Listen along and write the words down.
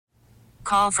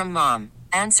call from mom.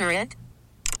 Answer it.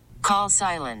 Call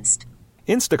silenced.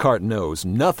 Instacart knows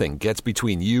nothing gets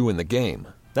between you and the game.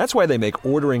 That's why they make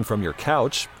ordering from your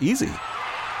couch easy.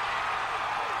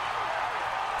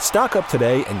 Stock up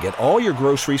today and get all your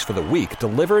groceries for the week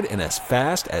delivered in as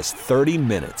fast as 30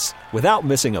 minutes without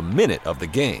missing a minute of the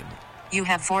game. You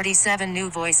have 47 new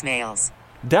voicemails.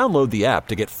 Download the app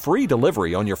to get free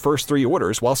delivery on your first 3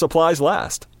 orders while supplies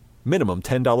last. Minimum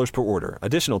 $10 per order.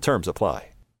 Additional terms apply.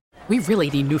 We really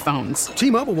need new phones.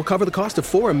 T-Mobile will cover the cost of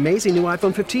 4 amazing new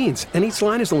iPhone 15s, and each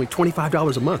line is only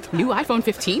 $25 a month. New iPhone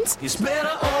 15s? It's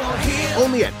better over here.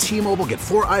 Only at T-Mobile, get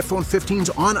 4 iPhone 15s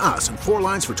on us and 4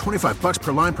 lines for $25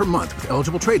 per line per month with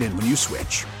eligible trade-in when you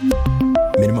switch.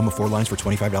 Minimum of 4 lines for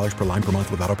 $25 per line per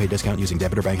month with autopay discount using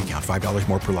debit or bank account. $5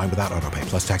 more per line without autopay,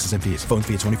 plus taxes and fees. Phone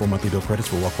fee at 24 monthly bill credits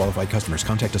for well-qualified customers.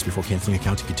 Contact us before canceling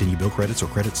account to continue bill credits or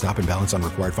credit stop and balance on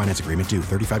required finance agreement due.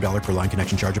 $35 per line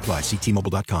connection charge applies. See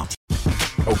T-Mobile.com.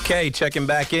 Okay, checking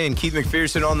back in. Keith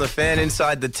McPherson on the Fan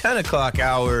inside the 10 o'clock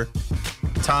hour.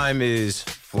 Time is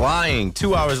flying.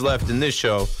 2 hours left in this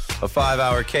show. A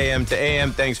 5-hour KM to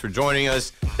AM. Thanks for joining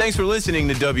us. Thanks for listening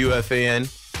to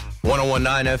WFAN.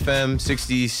 101.9 FM,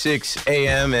 66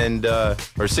 AM or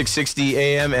 660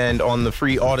 AM and on the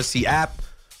free Odyssey app.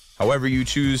 However you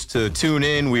choose to tune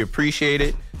in, we appreciate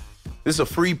it. This is a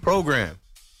free program.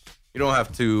 You don't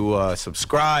have to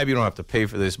subscribe. You don't have to pay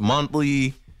for this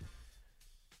monthly.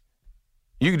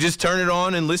 You can just turn it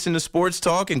on and listen to sports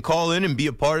talk and call in and be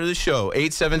a part of the show.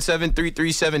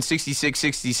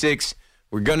 877-337-6666.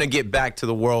 We're going to get back to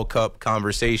the World Cup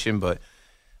conversation, but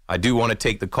I do want to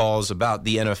take the calls about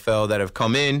the NFL that have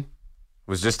come in.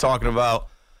 Was just talking about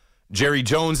Jerry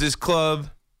Jones's club,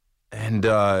 and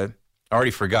I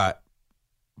already forgot,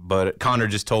 but Connor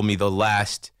just told me I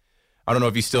don't know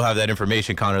if you still have that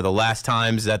information, Connor, the last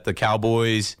times that the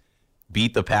Cowboys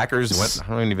beat the Packers. I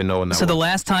don't even know when that was. So the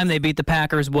last time they beat the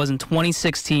Packers was in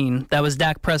 2016. That was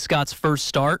Dak Prescott's first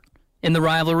start in the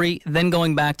rivalry. Then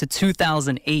going back to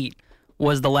 2008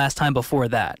 was the last time before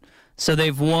that. So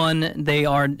they've won. They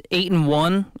are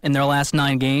 8-1 in their last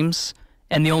 9 games,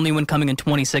 and the only one coming in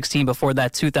 2016 before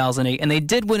that, 2008. And they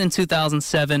did win in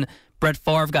 2007. Brett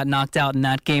Favre got knocked out in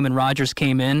that game, and Rodgers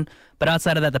came in. But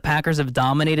outside of that, the Packers have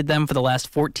dominated them for the last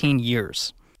 14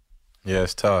 years. Yeah,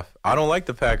 it's tough. I don't like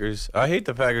the Packers. I hate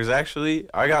the Packers, actually.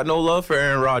 I got no love for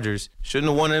Aaron Rodgers. Shouldn't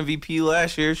have won MVP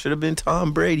last year. Should have been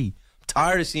Tom Brady. I'm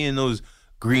tired of seeing those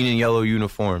green and yellow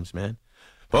uniforms, man.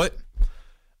 But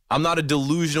I'm not a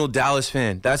delusional Dallas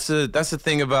fan. That's the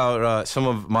thing about some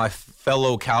of my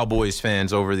fellow Cowboys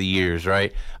fans over the years,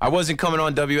 right? I wasn't coming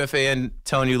on WFAN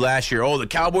telling you last year, the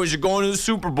Cowboys are going to the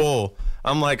Super Bowl.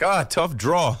 I'm like, tough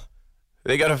draw.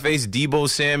 They got to face Deebo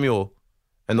Samuel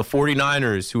and the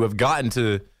 49ers, who have gotten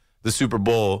to the Super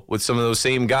Bowl with some of those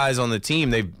same guys on the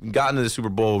team. They've gotten to the Super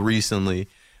Bowl recently.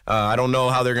 I don't know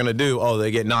how they're going to do.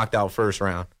 They get knocked out first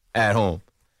round at home.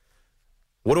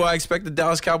 What do I expect the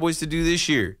Dallas Cowboys to do this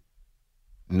year?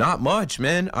 Not much,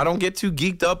 man. I don't get too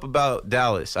geeked up about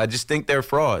Dallas. I just think they're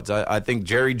frauds. I think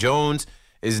Jerry Jones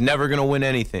is never going to win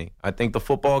anything. I think the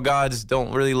football gods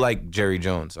don't really like Jerry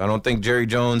Jones. I don't think Jerry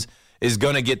Jones is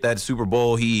going to get that Super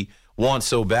Bowl he wants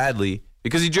so badly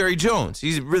because he's Jerry Jones.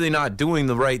 He's really not doing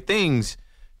the right things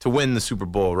to win the Super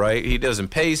Bowl, right? He doesn't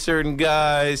pay certain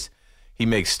guys. He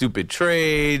makes stupid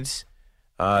trades.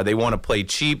 They want to play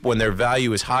cheap when their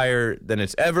value is higher than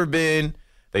it's ever been.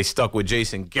 They stuck with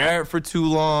Jason Garrett for too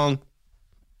long.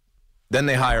 Then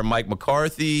they hire Mike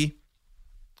McCarthy.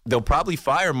 They'll probably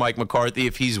fire Mike McCarthy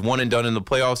if he's one and done in the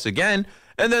playoffs again.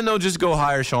 And then they'll just go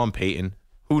hire Sean Payton.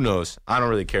 Who knows? I don't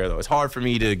really care, though. It's hard for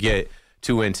me to get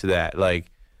too into that.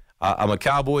 I'm a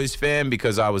Cowboys fan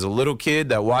because I was a little kid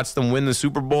that watched them win the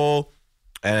Super Bowl.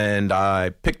 And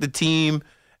I picked the team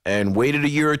and waited a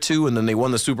year or two. And then they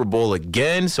won the Super Bowl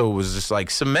again. So it was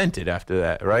just cemented after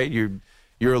that, right? You're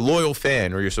a loyal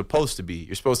fan, or you're supposed to be.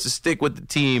 You're supposed to stick with the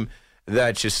team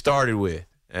that you started with.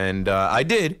 And I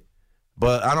did,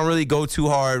 but I don't really go too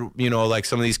hard, like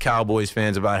some of these Cowboys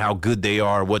fans about how good they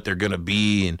are, what they're going to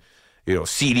be, and,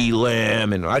 CeeDee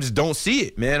Lamb. And I just don't see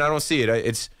it, man. I don't see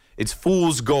it. It's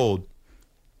fool's gold.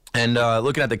 And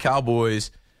looking at the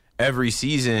Cowboys every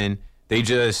season, they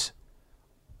just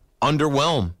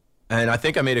underwhelm. And I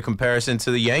think I made a comparison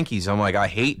to the Yankees. I'm like, I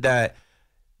hate that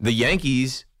the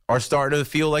Yankees are starting to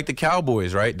feel like the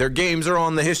Cowboys, right? Their games are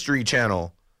on the History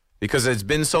Channel because it's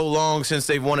been so long since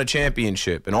they've won a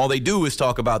championship, and all they do is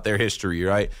talk about their history,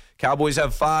 right? Cowboys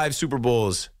have 5 Super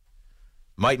Bowls,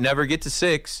 might never get to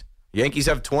 6. Yankees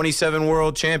have 27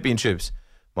 World Championships,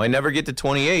 might never get to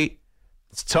 28.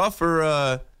 It's tough for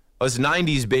us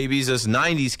 90s babies, us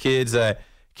 90s kids that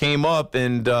came up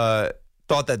and thought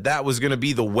thought that was going to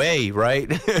be the way,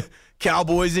 right?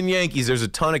 Cowboys and Yankees. There's a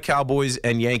ton of Cowboys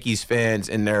and Yankees fans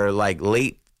in their like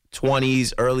late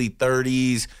 20s, early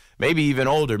 30s, maybe even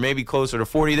older, maybe closer to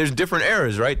 40. There's different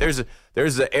eras, right? There's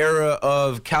the era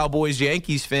of Cowboys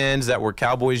Yankees fans that were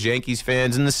Cowboys Yankees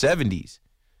fans in the 70s.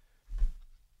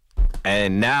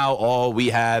 And now all we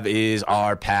have is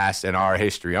our past and our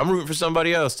history. I'm rooting for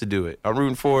somebody else to do it. I'm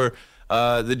rooting for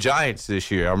the Giants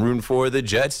this year. I'm rooting for the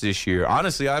Jets this year.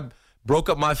 Honestly, I broke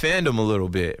up my fandom a little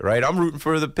bit, right? I'm rooting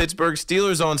for the Pittsburgh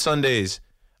Steelers on Sundays.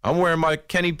 I'm wearing my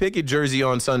Kenny Pickett jersey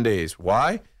on Sundays.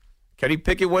 Why? Kenny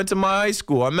Pickett went to my high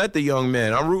school. I met the young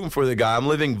man. I'm rooting for the guy. I'm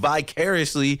living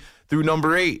vicariously through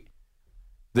number 8.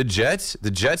 The Jets,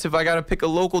 if I got to pick a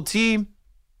local team,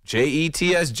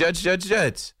 Jets,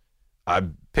 Jets. I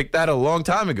picked that a long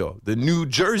time ago. The New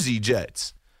Jersey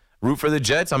Jets. Root for the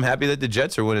Jets. I'm happy that the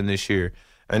Jets are winning this year.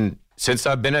 And since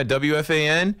I've been at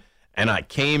WFAN and I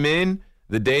came in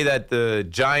the day that the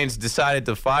Giants decided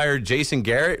to fire Jason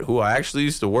Garrett, who I actually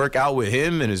used to work out with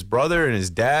him and his brother and his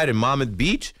dad in Monmouth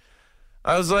Beach,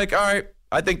 I was like, all right,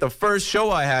 I think the first show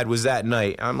I had was that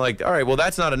night. I'm like, all right, well,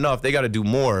 that's not enough. They got to do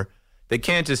more. They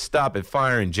can't just stop at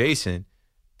firing Jason.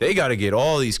 They got to get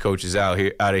all these coaches out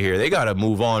of here. They got to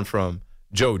move on from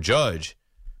Joe Judge.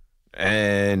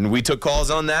 And we took calls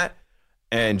on that,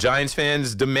 and Giants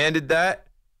fans demanded that,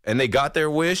 and they got their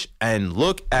wish. And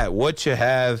look at what you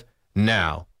have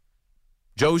now.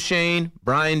 Joe Shane,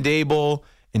 Brian Daboll,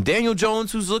 and Daniel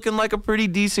Jones, who's looking like a pretty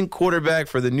decent quarterback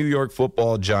for the New York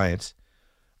Football Giants.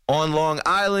 On Long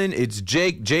Island, it's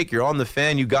Jake. Jake, you're on the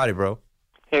Fan. You got it, bro.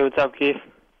 Hey, what's up, Keith?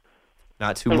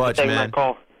 Not too much, man. Thanks for taking my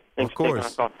call. Of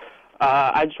course.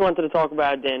 I just wanted to talk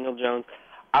about Daniel Jones.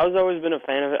 I was always been a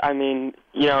fan of it. I mean,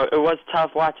 you know, it was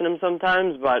tough watching him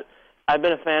sometimes, but I've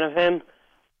been a fan of him.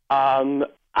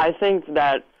 I think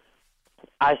that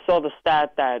I saw the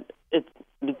stat that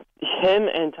him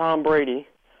and Tom Brady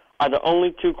are the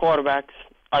only 2 quarterbacks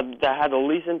that had the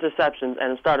least interceptions and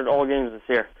have started all games this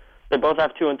year. They both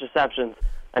have 2 interceptions,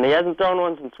 and he hasn't thrown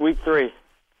one since week 3.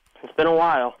 It's been a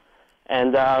while,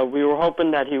 and we were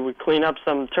hoping that he would clean up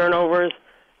some turnovers,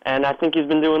 and I think he's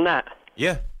been doing that.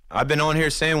 Yeah. I've been on here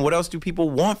saying, what else do people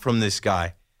want from this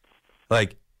guy?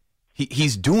 Like,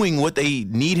 he's doing what they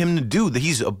need him to do.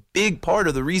 He's a big part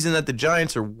of the reason that the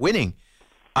Giants are winning.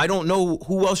 I don't know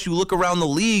who else you look around the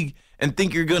league and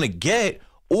think you're going to get,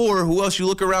 or who else you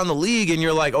look around the league and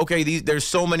you're like, okay, there's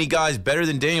so many guys better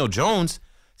than Daniel Jones.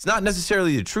 It's not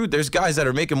necessarily the truth. There's guys that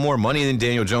are making more money than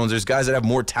Daniel Jones. There's guys that have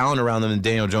more talent around them than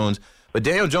Daniel Jones. But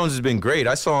Daniel Jones has been great.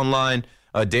 I saw online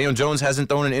Daniel Jones hasn't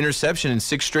thrown an interception in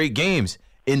 6 straight games.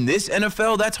 In this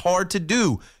NFL, that's hard to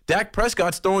do. Dak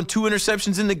Prescott's throwing 2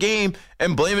 interceptions in the game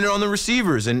and blaming it on the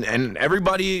receivers. And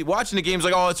everybody watching the game's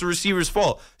like, oh, it's the receiver's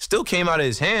fault. Still came out of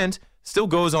his hands. Still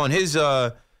goes on his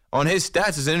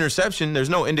stats as an interception.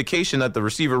 There's no indication that the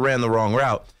receiver ran the wrong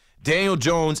route. Daniel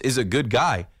Jones is a good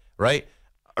guy, right?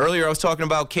 Earlier I was talking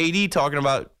about KD, talking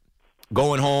about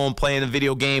going home, playing a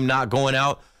video game, not going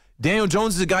out. Daniel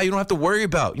Jones is a guy you don't have to worry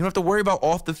about. You don't have to worry about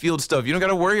off-the-field stuff. You don't got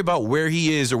to worry about where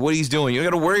he is or what he's doing. You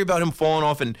don't got to worry about him falling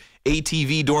off an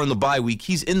ATV during the bye week.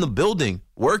 He's in the building,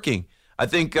 working. I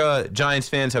think Giants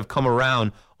fans have come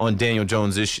around on Daniel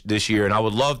Jones this year, and I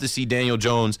would love to see Daniel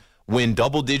Jones win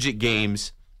double-digit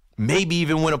games, maybe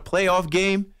even win a playoff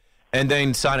game, and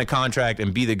then sign a contract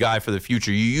and be the guy for the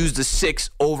future. You use the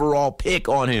 6th overall pick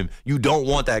on him. You don't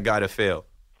want that guy to fail.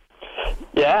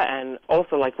 Yeah, and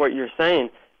also like what you're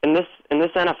saying, in this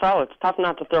NFL, it's tough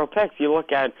not to throw picks. You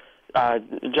look at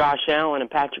Josh Allen and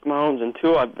Patrick Mahomes and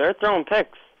Tua, they're throwing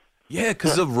picks. Yeah,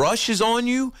 because the rush is on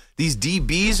you. These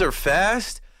DBs are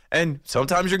fast, and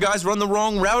sometimes your guys run the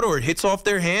wrong route or it hits off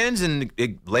their hands and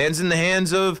it lands in the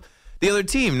hands of the other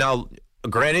team. Now,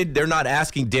 granted, they're not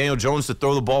asking Daniel Jones to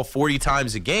throw the ball 40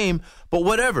 times a game, but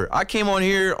whatever. I came on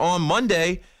here on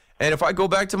Monday, and if I go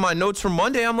back to my notes from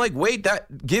Monday, I'm like, wait,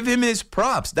 give him his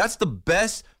props. That's the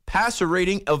best passer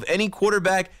rating of any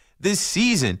quarterback this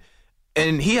season.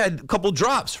 And he had a couple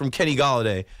drops from Kenny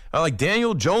Golladay. I'm like,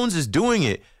 Daniel Jones is doing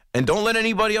it. And don't let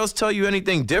anybody else tell you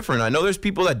anything different. I know there's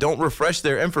people that don't refresh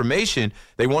their information.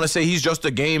 They want to say he's just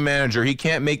a game manager. He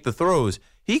can't make the throws.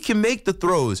 He can make the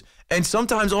throws. And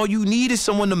sometimes all you need is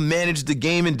someone to manage the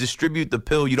game and distribute the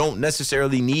pill. You don't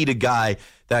necessarily need a guy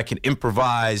that can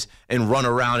improvise and run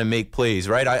around and make plays,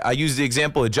 right? I use the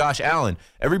example of Josh Allen.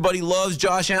 Everybody loves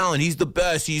Josh Allen. He's the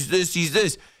best. He's this, he's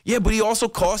this. Yeah, but he also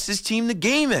costs his team the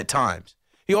game at times.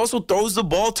 He also throws the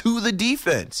ball to the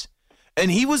defense. And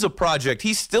he was a project.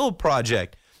 He's still a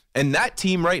project. And that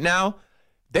team right now,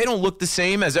 They don't look the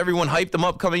same as everyone hyped them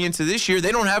up coming into this year.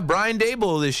 They don't have Brian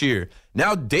Daboll this year.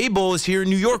 Now Daboll is here in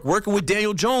New York working with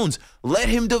Daniel Jones. Let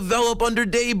him develop under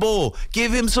Daboll.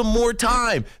 Give him some more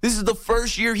time. This is the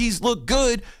first year he's looked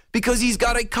good because he's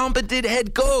got a competent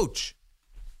head coach.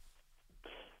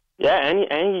 Yeah,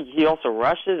 and he also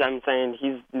rushes. I'm saying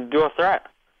he's dual threat.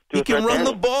 He can run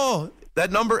the ball.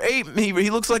 That number 8, he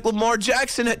looks like Lamar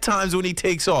Jackson at times when he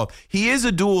takes off. He is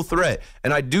a dual threat,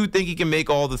 and I do think he can make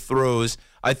all the throws.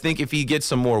 I think if he gets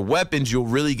some more weapons, you'll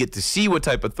really get to see what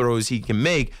type of throws he can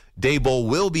make. Daboll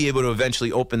will be able to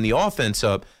eventually open the offense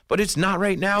up, but it's not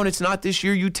right now, and it's not this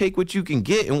year. You take what you can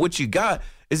get, and what you got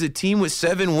is a team with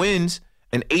 7 wins,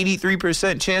 an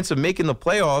 83% chance of making the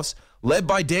playoffs, led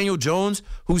by Daniel Jones,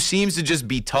 who seems to just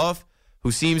be tough,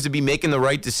 who seems to be making the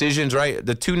right decisions, right?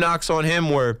 The 2 knocks on him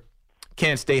were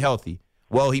can't stay healthy.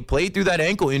 Well, he played through that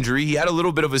ankle injury. He had a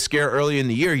little bit of a scare early in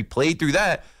the year. He played through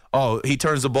that. Oh, he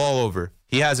turns the ball over.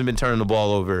 He hasn't been turning the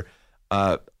ball over.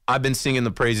 I've been singing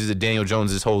the praises of Daniel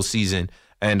Jones this whole season,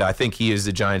 and I think he is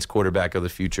the Giants' quarterback of the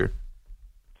future.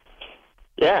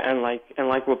 Yeah, and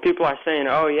like what people are saying,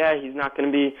 oh yeah, he's not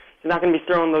going to be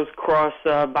throwing those cross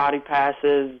body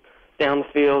passes down the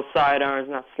field, sidearms,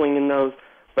 not slinging those.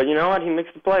 But you know what? He makes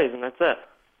the plays, and that's it.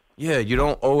 Yeah, you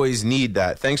don't always need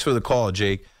that. Thanks for the call,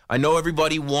 Jake. I know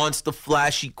everybody wants the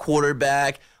flashy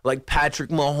quarterback like Patrick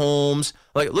Mahomes.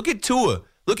 Like, look at Tua.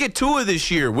 Look at Tua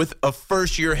this year with a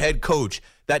first-year head coach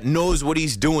that knows what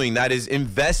he's doing, that is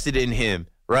invested in him,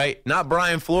 right? Not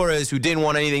Brian Flores, who didn't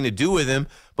want anything to do with him,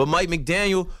 but Mike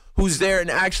McDaniel, who's there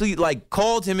and actually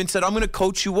called him and said, I'm going to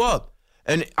coach you up.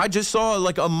 And I just saw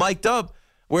a mic'd up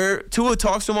where Tua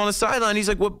talks to him on the sideline. He's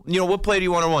like, what play do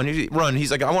you want to run?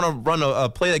 He's like, I want to run a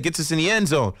play that gets us in the end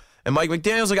zone. And Mike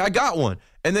McDaniel's like, I got one.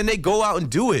 And then they go out and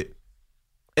do it.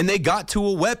 And they got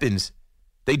Tua weapons.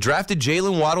 They drafted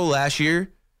Jalen Waddle last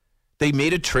year. They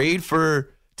made a trade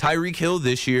for Tyreek Hill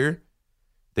this year.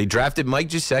 They drafted Mike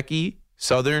Gesicki,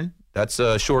 Southern. That's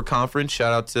a short conference.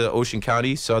 Shout out to Ocean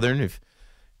County, Southern. If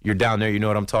you're down there, you know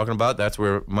what I'm talking about. That's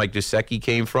where Mike Gesicki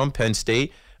came from, Penn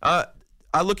State.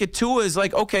 I look at Tua as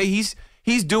like, okay, he's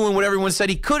doing what everyone said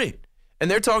he couldn't. And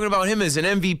they're talking about him as an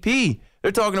MVP.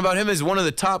 They're talking about him as one of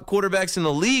the top quarterbacks in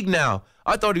the league now.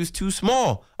 I thought he was too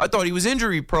small. I thought he was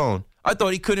injury prone. I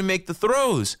thought he couldn't make the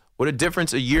throws. What a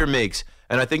difference a year makes.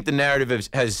 And I think the narrative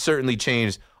has certainly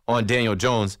changed on Daniel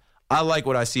Jones. I like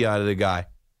what I see out of the guy.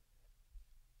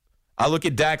 I look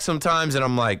at Dak sometimes and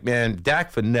I'm like, man,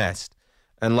 Dak finessed.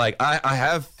 And I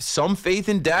have some faith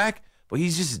in Dak, but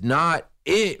he's just not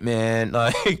it, man.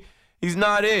 He's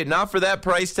not it. Not for that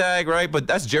price tag, right? But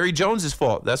that's Jerry Jones'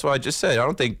 fault. That's what I just said. I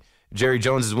don't think Jerry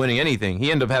Jones is winning anything.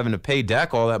 He ended up having to pay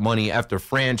Dak all that money after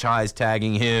franchise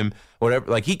tagging him,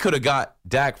 whatever. He could have got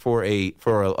Dak for a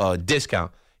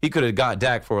discount. He could have got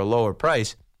Dak for a lower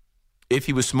price if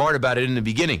he was smart about it in the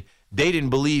beginning. They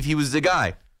didn't believe he was the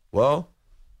guy. Well,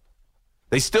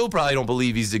 they still probably don't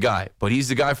believe he's the guy, but he's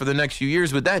the guy for the next few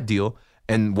years with that deal.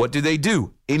 And what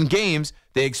do? In games,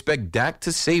 they expect Dak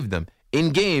to save them. In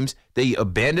games, they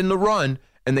abandon the run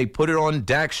and they put it on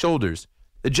Dak's shoulders.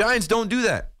 The Giants don't do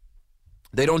that.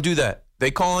 They don't do that.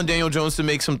 They call on Daniel Jones to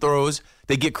make some throws.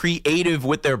 They get creative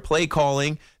with their play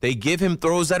calling. They give him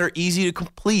throws that are easy to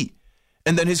complete.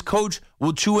 And then his coach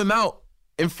will chew him out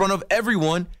in front of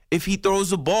everyone if he throws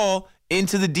the ball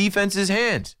into the defense's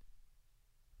hands.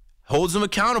 Holds them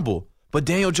accountable. But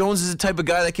Daniel Jones is the type of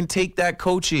guy that can take that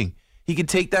coaching. He can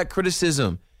take that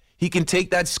criticism. He can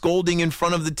take that scolding in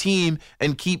front of the team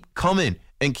and keep coming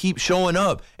and keep showing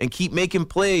up and keep making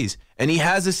plays. And he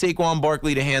has a Saquon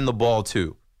Barkley to hand the ball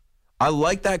to. I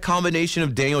like that combination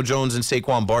of Daniel Jones and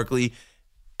Saquon Barkley,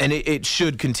 and it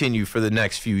should continue for the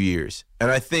next few years.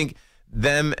 And I think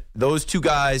those two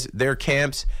guys, their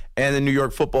camps, and the New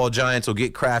York Football Giants will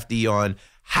get crafty on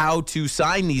how to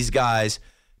sign these guys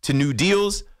to new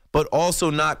deals, but also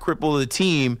not cripple the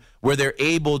team where they're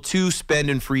able to spend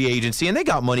in free agency. And they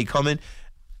got money coming.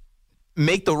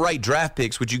 Make the right draft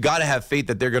picks, which you got to have faith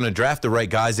that they're going to draft the right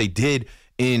guys. They did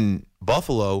in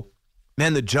Buffalo.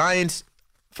 Man, the Giants,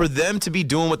 for them to be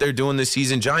doing what they're doing this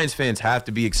season, Giants fans have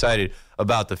to be excited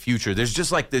about the future. There's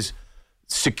just this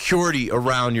security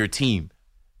around your team.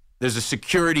 There's a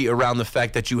security around the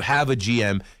fact that you have a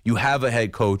GM, you have a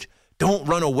head coach. Don't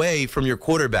run away from your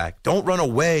quarterback. Don't run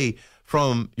away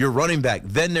from your running back.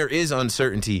 Then there is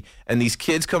uncertainty. And these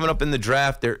kids coming up in the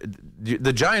draft,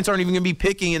 the Giants aren't even going to be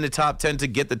picking in the top 10 to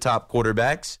get the top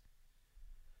quarterbacks.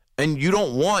 And you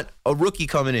don't want a rookie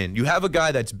coming in. You have a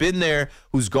guy that's been there,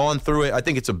 who's gone through it. I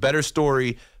think it's a better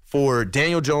story for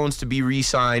Daniel Jones to be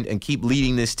re-signed and keep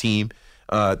leading this team.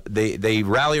 They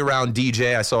rally around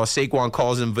DJ. I saw Saquon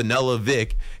calls him Vanilla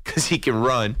Vic because he can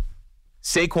run.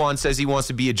 Saquon says he wants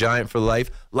to be a Giant for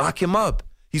life. Lock him up.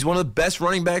 He's one of the best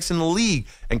running backs in the league.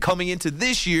 And coming into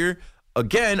this year,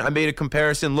 again, I made a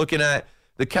comparison looking at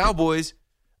the Cowboys.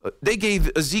 They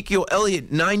gave Ezekiel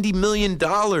Elliott $90 million,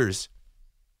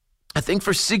 I think,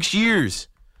 for 6 years.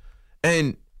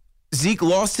 And Zeke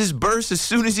lost his burst as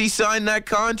soon as he signed that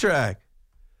contract.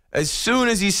 As soon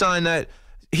as he signed that,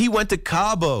 he went to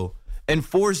Cabo and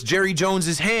forced Jerry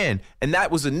Jones' hand. And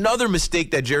that was another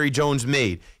mistake that Jerry Jones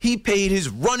made. He paid his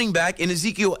running back in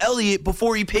Ezekiel Elliott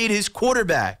before he paid his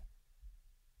quarterback.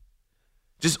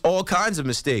 Just all kinds of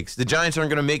mistakes. The Giants aren't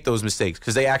going to make those mistakes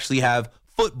because they actually have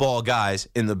football guys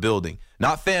in the building.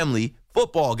 Not family,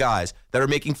 football guys that are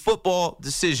making football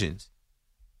decisions.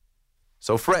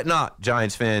 So fret not,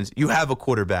 Giants fans. You have a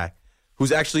quarterback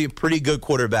who's actually a pretty good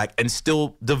quarterback and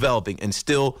still developing and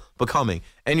still becoming.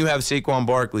 And you have Saquon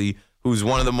Barkley, who's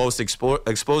one of the most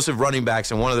explosive running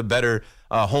backs and one of the better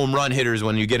home run hitters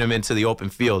when you get him into the open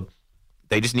field.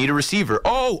 They just need a receiver.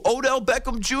 Oh, Odell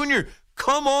Beckham Jr.,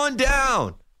 come on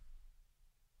down.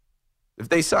 If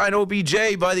they sign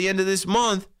OBJ by the end of this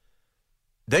month,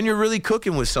 then you're really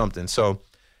cooking with something. So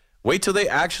wait till they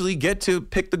actually get to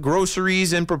pick the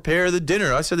groceries and prepare the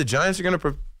dinner. I said the Giants are going to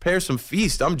prepare some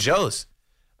feast. I'm jealous.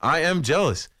 I am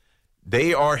jealous.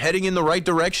 They are heading in the right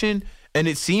direction, and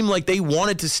it seemed like they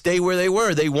wanted to stay where they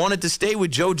were. They wanted to stay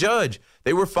with Joe Judge.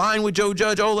 They were fine with Joe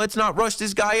Judge. Oh, let's not rush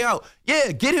this guy out.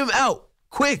 Yeah, get him out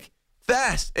quick,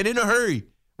 fast, and in a hurry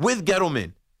with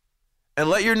Gettleman. And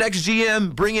let your next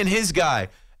GM bring in his guy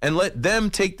and let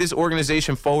them take this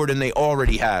organization forward, and they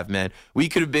already have, man. We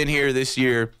could have been here this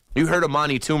year. You heard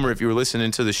Amani Toomer if you were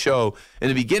listening to the show in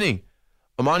the beginning.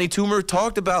 Amani Toomer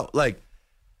talked about, like,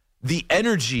 the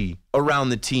energy around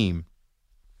the team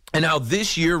and how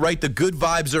this year, right, the good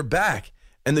vibes are back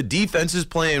and the defense is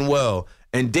playing well.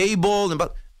 And Daboll,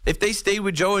 but if they stayed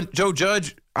with Joe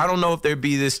Judge, I don't know if there'd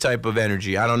be this type of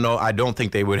energy. I don't know. I don't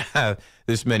think they would have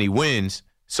this many wins.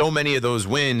 So many of those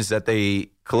wins that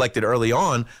they collected early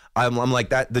on, I'm like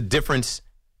that. The difference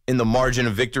in the margin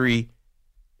of victory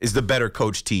is the better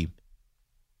coach team.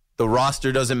 The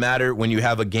roster doesn't matter when you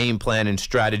have a game plan and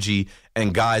strategy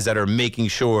and guys that are making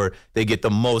sure they get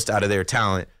the most out of their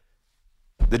talent.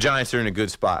 The Giants are in a good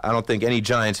spot. I don't think any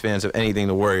Giants fans have anything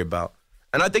to worry about.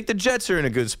 And I think the Jets are in a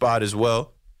good spot as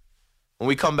well. When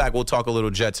we come back, we'll talk a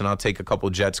little Jets, and I'll take a couple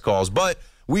Jets calls. But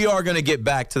we are going to get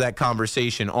back to that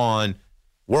conversation on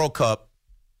World Cup,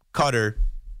 Qatar,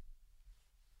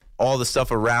 all the stuff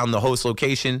around the host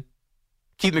location.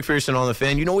 Keith McPherson on the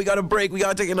Fan. You know we got a break. We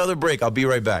got to take another break. I'll be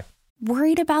right back.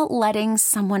 Worried about letting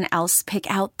someone else pick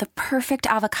out the perfect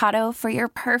avocado for your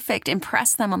perfect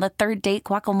impress them on the third date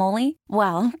guacamole?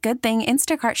 Well, good thing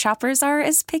Instacart shoppers are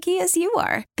as picky as you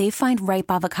are. They find ripe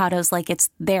avocados like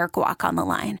it's their guac on the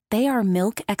line. They are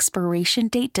milk expiration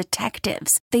date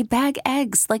detectives. They bag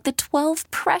eggs like the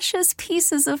 12 precious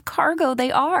pieces of cargo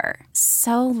they are.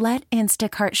 So let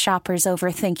Instacart shoppers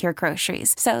overthink your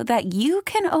groceries so that you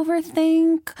can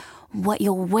overthink what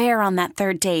you'll wear on that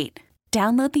third date.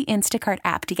 Download the Instacart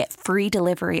app to get free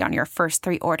delivery on your first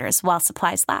 3 orders while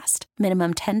supplies last.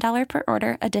 Minimum $10 per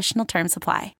order. Additional terms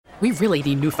apply. We really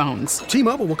need new phones.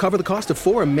 T-Mobile will cover the cost of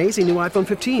 4 amazing new iPhone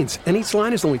 15s, and each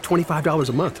line is only $25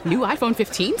 a month. New iPhone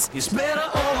 15s? It's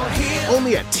better over here.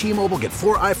 Only at T-Mobile, get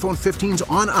 4 iPhone 15s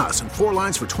on us and 4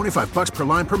 lines for $25 per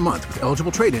line per month with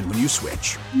eligible trade-in when you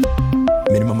switch.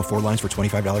 Minimum of 4 lines for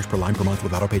 $25 per line per month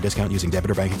with autopay discount using debit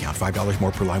or bank account. $5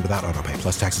 more per line without autopay,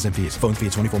 plus taxes and fees. Phone fee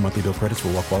at 24 monthly bill credits for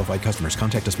well-qualified customers.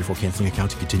 Contact us before canceling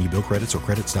account to continue bill credits or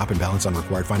credit stop and balance on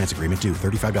required finance agreement due.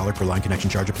 $35 per line connection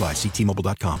charge applies. See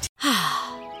T-Mobile.com.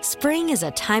 Spring is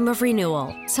a time of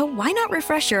renewal, so why not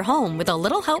refresh your home with a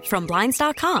little help from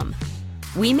Blinds.com?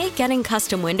 We make getting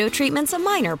custom window treatments a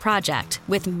minor project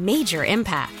with major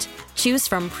impact. Choose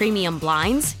from premium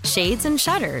blinds, shades, and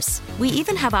shutters. We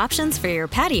even have options for your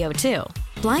patio, too.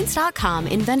 Blinds.com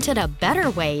invented a better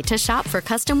way to shop for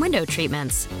custom window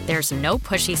treatments. There's no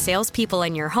pushy salespeople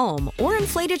in your home or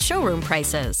inflated showroom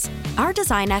prices. Our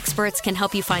design experts can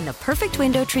help you find the perfect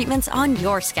window treatments on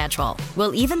your schedule.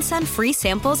 We'll even send free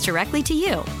samples directly to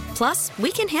you. Plus,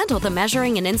 we can handle the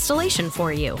measuring and installation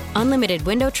for you. Unlimited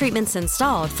window treatments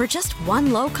installed for just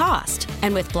one low cost.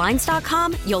 And with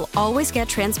Blinds.com, you'll always get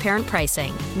transparent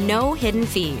pricing. No hidden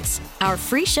fees. Our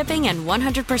free shipping and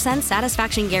 100%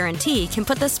 satisfaction guarantee can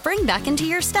put the spring back into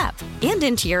your step and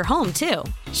into your home, too.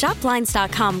 Shop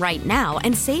Blinds.com right now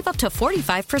and save up to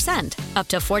 45%. Up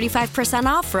to 45%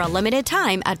 off for a limited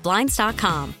time at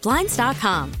Blinds.com.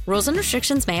 Blinds.com. Rules and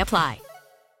restrictions may apply.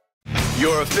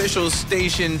 Your official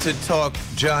station to talk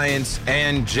Giants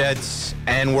and Jets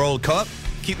and World Cup.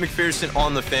 Keith McPherson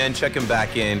on the Fan, checking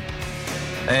back in.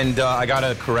 And I got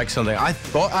to correct something. I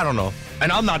don't know.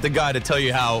 And I'm not the guy to tell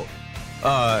you how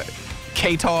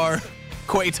Qatar,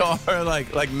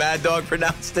 like Mad Dog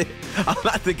pronounced it. I'm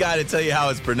not the guy to tell you how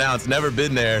it's pronounced. Never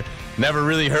been there. Never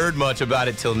really heard much about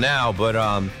it till now. But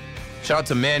shout out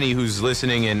to Manny, who's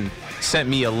listening and sent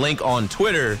me a link on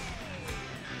Twitter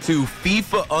to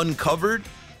FIFA Uncovered.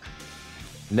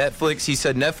 Netflix, he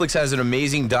said Netflix has an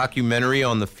amazing documentary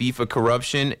on the FIFA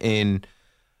corruption in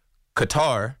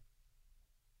Qatar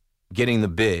getting the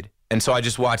bid. And so I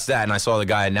just watched that, and I saw the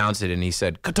guy announce it, and he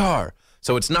said, Qatar.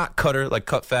 So it's not cutter, like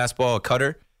cut fastball, a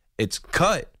cutter. It's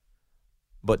cut,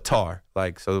 but tar.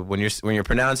 Like, so when you're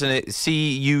pronouncing it,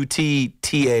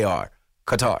 Cuttar,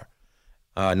 Qatar.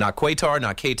 Not Qatar,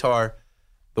 not Qatar.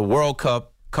 The World Cup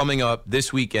coming up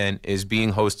this weekend is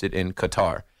being hosted in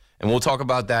Qatar. And we'll talk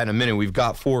about that in a minute. We've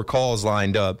got 4 calls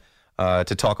lined up to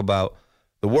talk about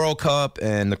the World Cup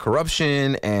and the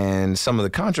corruption and some of the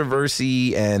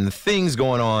controversy and the things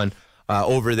going on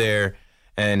over there.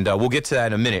 And we'll get to that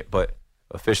in a minute. But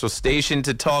official station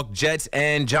to talk Jets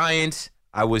and Giants.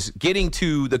 I was getting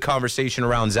to the conversation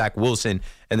around Zach Wilson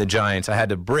and the Giants. I had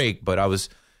to break, but I was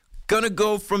going to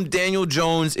go from Daniel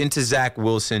Jones into Zach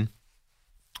Wilson.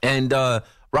 And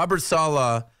Robert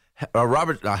Saleh,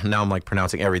 now I'm like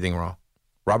pronouncing everything wrong.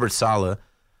 Robert Saleh,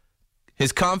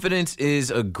 his confidence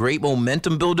is a great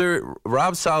momentum builder.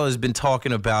 Rob Saleh has been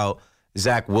talking about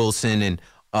Zach Wilson and,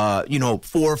 4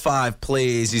 or 5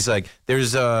 plays. He's like,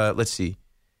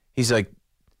 he's like,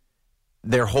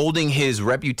 they're holding his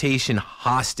reputation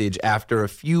hostage after a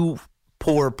few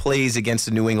poor plays against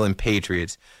the New England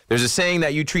Patriots. There's a saying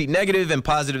that you treat negative and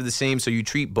positive the same, so you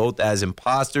treat both as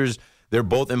imposters. They're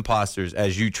both imposters,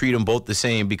 as you treat them both the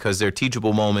same because they're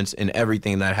teachable moments in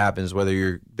everything that happens,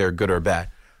 whether they're good or bad.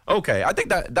 Okay, I think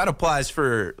that applies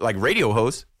for like radio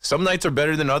hosts. Some nights are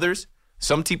better than others.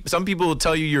 Some people will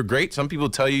tell you you're great. Some people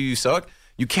tell you suck.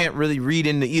 You can't really read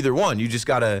into either one. You just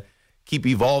got to keep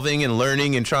evolving and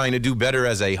learning and trying to do better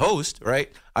as a host, right?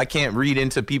 I can't read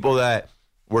into people that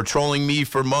were trolling me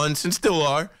for months and still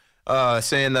are.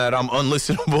 Saying that I'm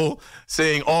unlistenable,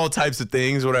 saying all types of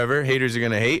things, whatever. Haters are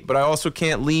going to hate. But I also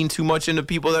can't lean too much into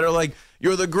people that are like,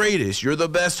 you're the greatest. You're the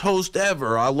best host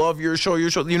ever. I love your show. You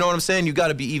know what I'm saying? You got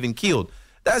to be even keeled.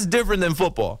 That's different than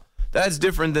football. That's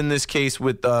different than this case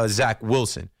with Zach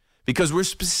Wilson. Because we're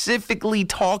specifically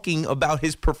talking about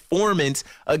his performance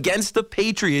against the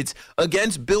Patriots,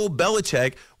 against Bill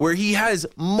Belichick, where he has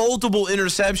multiple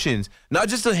interceptions. Not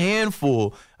just a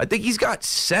handful. I think he's got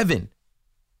 7.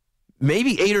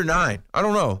 Maybe 8 or 9. I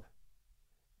don't know.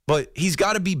 But he's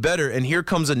got to be better, and here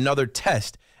comes another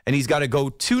test. And he's got to go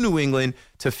to New England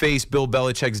to face Bill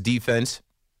Belichick's defense,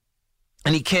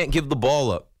 and he can't give the ball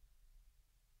up.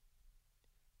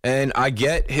 And I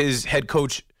get his head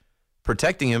coach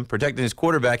protecting his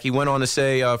quarterback. He went on to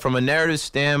say, from a narrative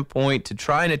standpoint, to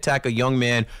try and attack a young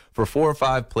man for 4 or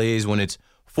 5 plays when it's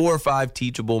 4 or 5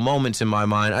 teachable moments in my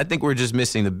mind, I think we're just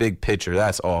missing the big picture.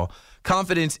 That's all.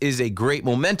 Confidence is a great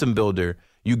momentum builder.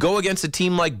 You go against a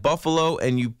team like Buffalo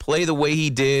and you play the way he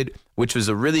did, which was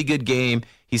a really good game.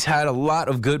 He's had a lot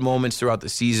of good moments throughout the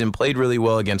season, played really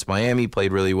well against Miami,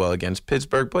 played really well against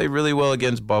Pittsburgh, played really well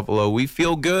against Buffalo. We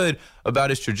feel good about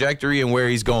his trajectory and where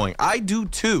he's going. I do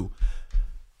too.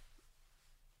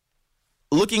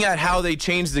 Looking at how they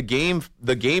changed the game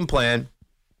plan,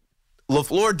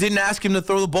 LaFleur didn't ask him to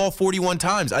throw the ball 41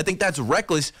 times. I think that's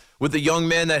reckless with a young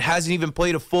man that hasn't even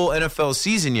played a full NFL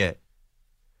season yet.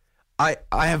 I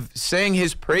have sang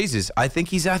his praises. I think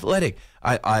he's athletic.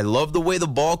 I love the way the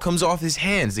ball comes off his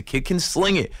hands. The kid can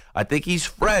sling it. I think he's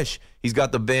fresh. He's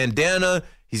got the bandana.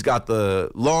 He's got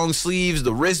the long sleeves,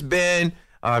 the wristband.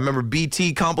 I remember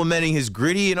BT complimenting his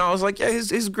gritty, and I was like, yeah,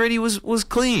 his gritty was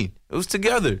clean. It was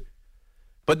together.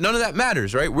 But none of that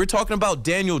matters, right? We're talking about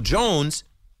Daniel Jones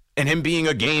and him being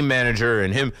a game manager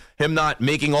and him not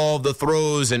making all the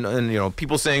throws and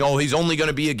people saying, oh, he's only going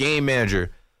to be a game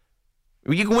manager.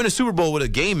 You can win a Super Bowl with a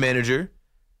game manager.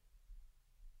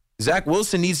 Zach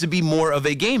Wilson needs to be more of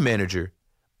a game manager.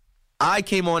 I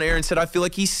came on air and said I feel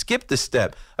like he skipped a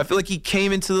step. I feel like he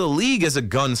came into the league as a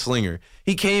gunslinger.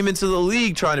 He came into the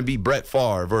league trying to be Brett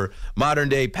Favre or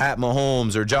modern-day Pat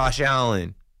Mahomes or Josh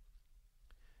Allen.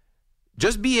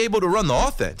 Just be able to run the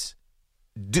offense.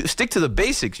 Stick to the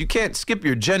basics. You can't skip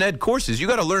your gen ed courses. You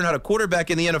got to learn how to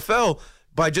quarterback in the NFL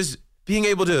by just being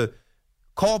able to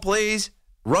call plays,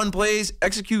 run plays,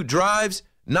 execute drives,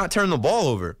 not turn the ball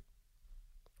over.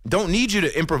 Don't need you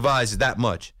to improvise that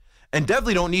much. And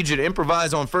definitely don't need you to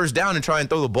improvise on first down and try and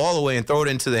throw the ball away and throw it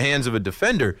into the hands of a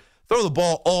defender. throw the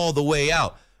ball all the way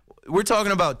out. We're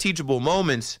talking about teachable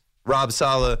moments, Rob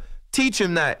Saleh. Teach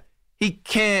him that he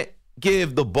can't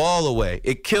give the ball away.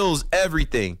 It kills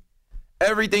everything.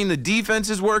 Everything the defense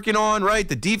is working on, right?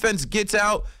 The defense gets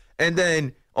out, and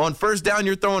then on first down,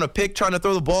 you're throwing a pick, trying to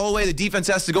throw the ball away. The defense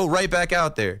has to go right back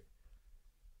out there.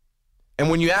 And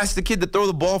when you ask the kid to throw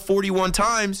the ball 41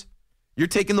 times, you're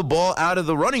taking the ball out of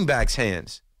the running back's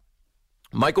hands.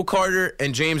 Michael Carter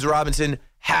and James Robinson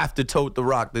have to tote the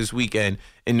rock this weekend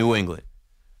in New England.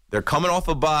 They're coming off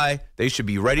a bye. They should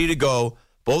be ready to go.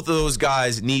 Both of those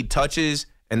guys need touches,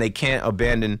 and they can't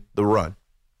abandon the run.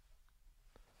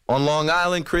 On Long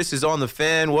Island, Chris is on the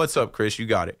Fan. What's up, Chris? You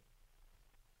got it.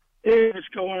 Hey, what's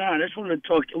going on? I just wanted to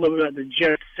talk a little bit about the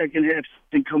Jets' second half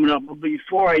thing coming up. But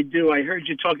before I do, I heard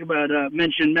you talk about,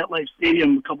 mention MetLife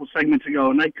Stadium a couple segments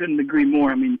ago, and I couldn't agree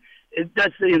more. I mean,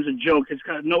 that stadium's a joke. It's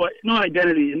got no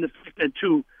identity, and the fact that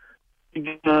two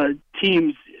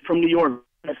teams from New York,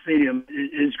 that stadium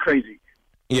is crazy.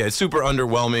 Yeah, it's super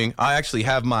underwhelming. I actually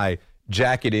have my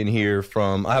jacket in here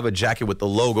I have a jacket with the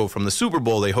logo from the Super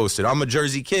Bowl they hosted. I'm a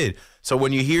Jersey kid. So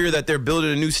when you hear that they're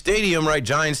building a new stadium, right,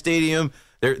 Giant Stadium,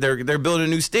 they're building a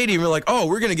new stadium, you're like, oh,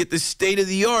 we're going to get this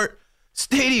state-of-the-art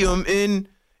stadium in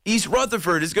East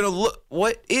Rutherford. It's going to look,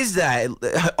 what is that?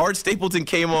 Art Stapleton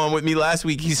came on with me last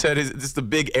week. He said it's the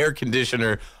big air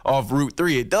conditioner off Route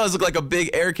 3. It does look like a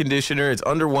big air conditioner. It's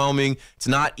underwhelming. It's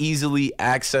not easily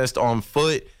accessed on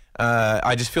foot.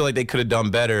 I just feel like they could have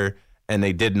done better, and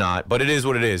they did not. But it is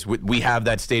what it is. We have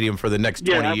that stadium for the next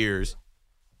 20 years.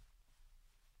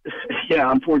 Yeah,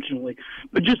 unfortunately.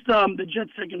 But just the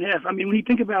Jets' second half, I mean, when you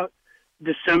think about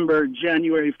December,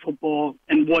 January football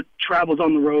and what travels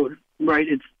on the road, right,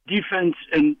 it's defense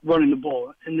and running the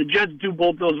ball. And the Jets do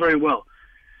both those very well.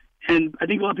 And I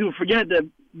think a lot of people forget that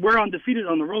we're undefeated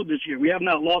on the road this year. We have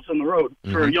not lost on the road.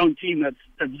 For a young team,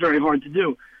 that's very hard to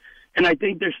do. And I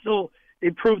think they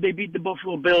proved they beat the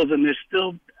Buffalo Bills, and they're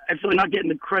still, I feel like, not getting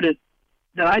the credit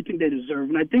that I think they deserve.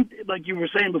 And I think, like you were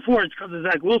saying before, it's because of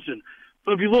Zach Wilson.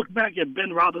 But if you look back at Ben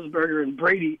Roethlisberger and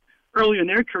Brady early in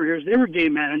their careers, they were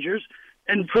game managers.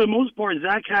 And for the most part,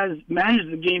 Zach has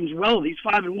managed the games well. He's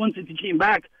 5-1 since he came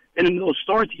back. And in those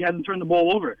starts, he hasn't turned the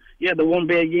ball over. He had the one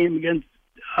bad game against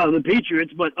the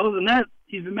Patriots. But other than that,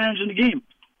 he's been managing the game.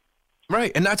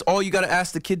 Right, and that's all you got to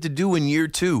ask the kid to do in year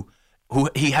two.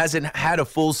 He hasn't had a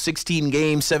full 16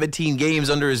 games, 17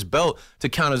 games under his belt to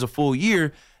count as a full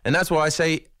year. And that's why I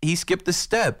say he skipped a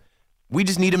step. We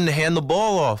just need him to hand the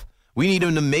ball off. We need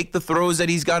him to make the throws that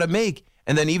he's got to make,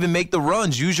 and then even make the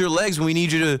runs. Use your legs when we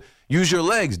need you to use your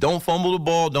legs. Don't fumble the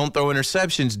ball. Don't throw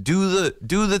interceptions.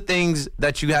 Do the things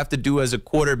that you have to do as a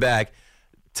quarterback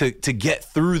to get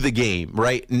through the game,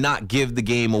 right? Not give the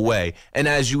game away. And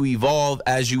as you evolve,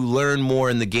 as you learn more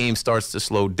and the game starts to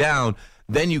slow down,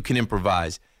 then you can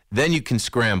improvise. Then you can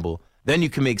scramble. Then you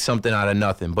can make something out of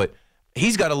nothing. But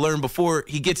he's got to learn before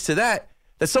he gets to that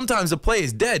sometimes the play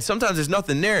is dead. Sometimes there's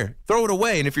nothing there. Throw it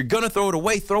away. And if you're going to throw it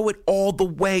away, throw it all the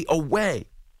way away.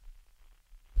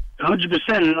 100%.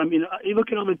 And I mean, you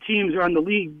look at other teams around the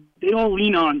league, they all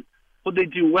lean on what they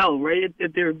do well, right?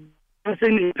 If they're not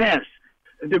saying they pass.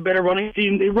 If they're a better running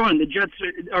team, they run. The Jets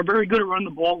are very good at running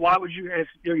the ball. Why would you ask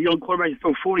your young quarterback to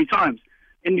throw 40 times?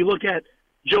 And you look at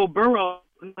Joe Burrow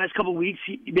in the last couple of weeks,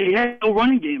 they had no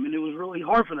running game, and it was really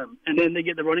hard for them. And then they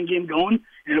get the running game going,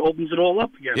 and it opens it all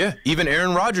up again. Yeah, even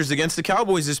Aaron Rodgers against the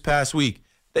Cowboys this past week,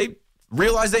 they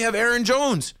realized they have Aaron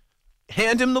Jones.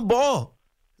 Hand him the ball.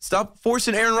 Stop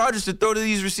forcing Aaron Rodgers to throw to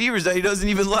these receivers that he doesn't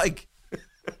even like.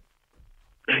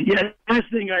 Yeah, last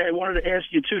thing I wanted to ask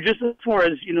you, too, just as far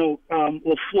as,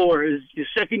 LaFleur is your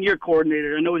second-year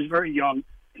coordinator. I know he's very young.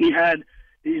 He's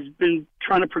been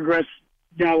trying to progress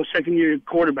now a second-year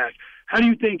quarterback. How do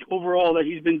you think overall that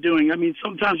he's been doing? I mean,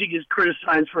 sometimes he gets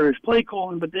criticized for his play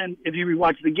calling, but then if you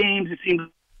rewatch the games, it seems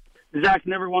Zach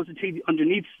never wants to take the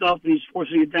underneath stuff, and he's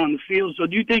forcing it down the field. So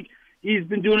do you think he's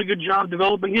been doing a good job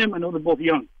developing him? I know they're both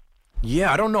young.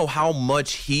 Yeah, I don't know how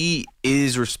much he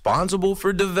is responsible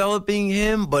for developing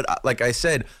him, but like I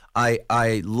said,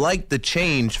 I like the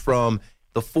change from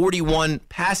the 41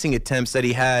 passing attempts that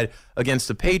he had against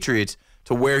the Patriots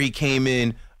to where he came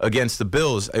in against the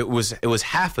Bills. It was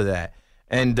half of that.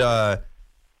 And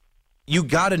you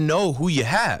got to know who you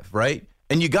have, right?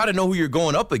 And you got to know who you're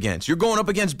going up against. You're going up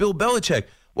against Bill Belichick.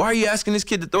 Why are you asking this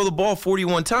kid to throw the ball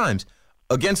 41 times?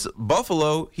 Against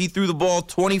Buffalo, he threw the ball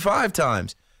 25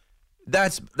 times.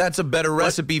 That's a better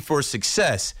recipe for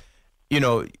success. I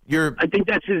think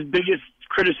that's his biggest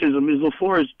criticism is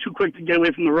LaFleur is too quick to get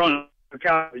away from the run.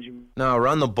 No,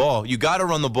 run the ball. You got to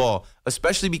run the ball,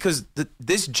 especially because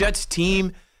this Jets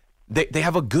team, they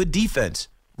have a good defense.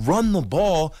 Run the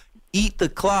ball. eat the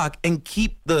clock and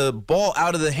keep the ball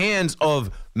out of the hands of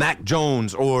Mac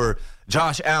Jones or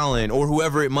Josh Allen or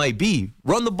whoever it might be.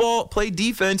 Run the ball, play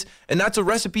defense, and that's a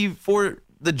recipe for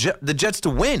the Jets to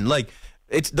win. Like,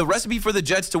 it's the recipe for the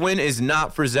Jets to win is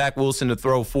not for Zach Wilson to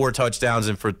throw 4 touchdowns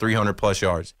and for 300-plus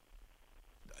yards.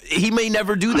 He may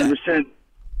never do that. 100%.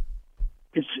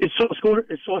 It's Sauce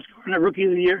Gardner, Rookie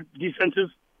of the Year, defensive.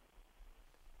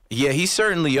 Yeah, he's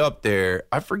certainly up there.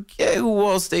 I forget who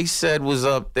else they said was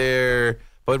up there.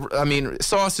 But, I mean,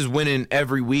 Sauce is winning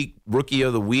every week, Rookie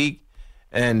of the Week.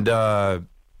 And I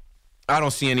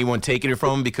don't see anyone taking it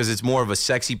from him because it's more of a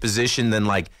sexy position than,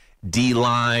 like,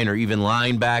 D-line or even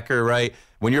linebacker, right?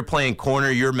 When you're playing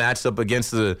corner, you're matched up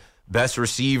against the best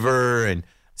receiver. And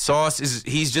Sauce,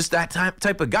 he's just that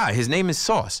type of guy. His name is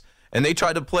Sauce. And they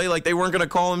tried to play like they weren't going to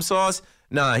call him Sauce.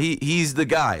 Nah, he's the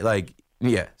guy. Like,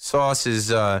 yeah, Sauce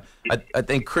is, I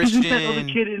think Christian. Who's that other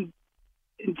kid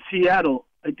in Seattle?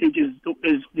 I think is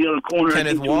the other corner.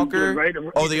 Kenneth Walker? Right?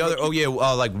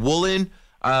 Like Woolen.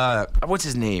 What's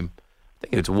his name? I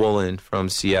think it's Woolen from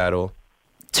Seattle.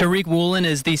 Tariq Woolen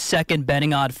is the second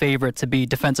betting odd favorite to be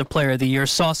Defensive Player of the Year.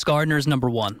 Sauce Gardner is number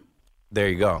 1. There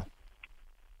you go.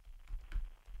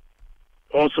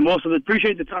 Awesome.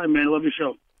 Appreciate the time, man. I love your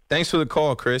show. Thanks for the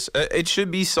call, Chris. It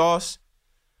should be Sauce.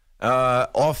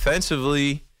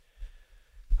 Offensively,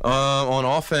 on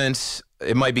offense,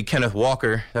 it might be Kenneth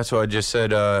Walker. That's what I just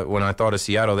said when I thought of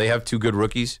Seattle. They have 2 good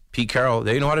rookies. Pete Carroll,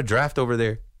 they know how to draft over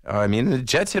there. I mean, the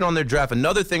Jets hit on their draft.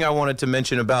 Another thing I wanted to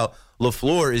mention about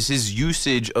LaFleur is his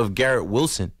usage of Garrett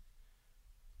Wilson.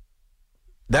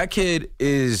 That kid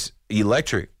is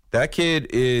electric. That kid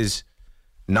is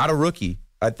not a rookie.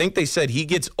 I think they said he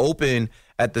gets open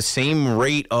at the same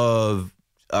rate of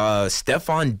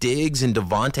Stephon Diggs and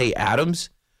Devontae Adams.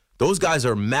 Those guys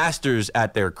are masters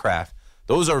at their craft.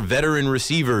 Those are veteran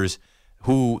receivers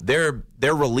who their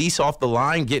release off the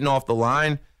line, getting off the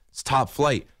line, it's top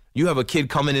flight. You have a kid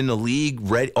coming in the league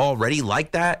already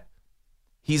like that.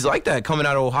 He's like that coming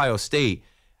out of Ohio State.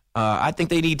 I think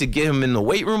they need to get him in the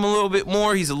weight room a little bit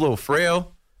more. He's a little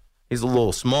frail. He's a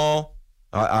little small.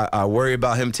 I worry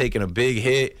about him taking a big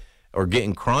hit or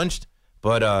getting crunched.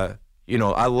 But, I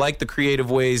like the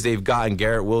creative ways they've gotten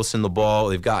Garrett Wilson the ball.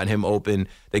 They've gotten him open.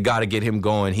 They got to get him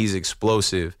going. He's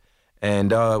explosive.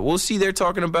 And we'll see. They're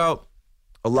talking about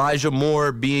Elijah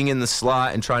Moore being in the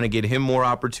slot and trying to get him more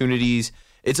opportunities.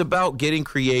 It's about getting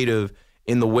creative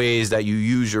in the ways that you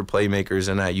use your playmakers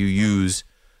and that you use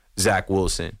Zach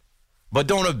Wilson. But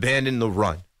don't abandon the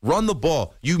run. Run the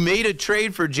ball. You made a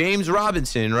trade for James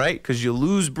Robinson, right? Because you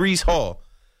lose Breece Hall.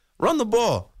 Run the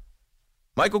ball.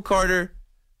 Michael Carter,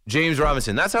 James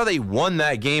Robinson. That's how they won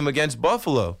that game against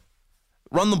Buffalo.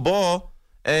 Run the ball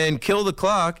and kill the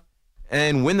clock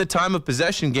and win the time of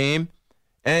possession game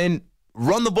and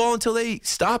run the ball until they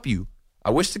stop you. I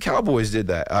wish the Cowboys did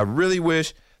that. I really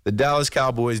wish the Dallas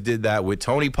Cowboys did that with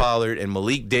Tony Pollard and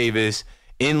Malik Davis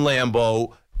in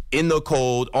Lambeau, in the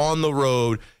cold, on the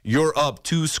road. You're up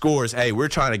 2 scores. Hey, we're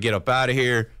trying to get up out of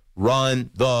here.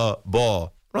 Run the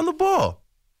ball. Run the ball.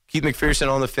 Keith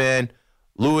McPherson on the Fan.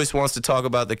 Lewis wants to talk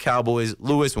about the Cowboys.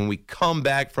 Lewis, when we come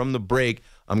back from the break,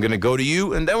 I'm going to go to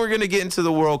you, and then we're going to get into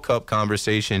the World Cup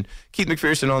conversation. Keith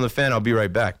McPherson on the Fan. I'll be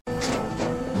right back.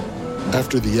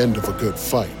 After the end of a good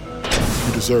fight,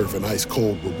 you deserve an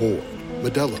ice-cold reward.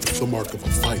 Modelo, the mark of a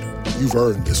fighter. You've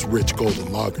earned this rich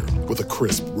golden lager with a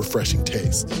crisp, refreshing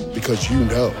taste. Because you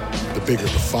know, the bigger the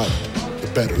fight, the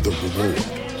better the reward.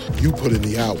 You put in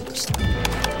the hours,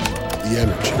 the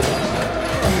energy,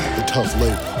 the tough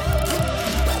labor.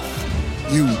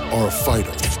 You are a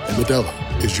fighter, and Modelo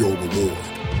is your reward.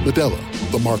 Modelo,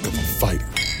 the mark of a fighter.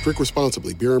 Drink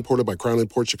responsibly. Beer imported by Crown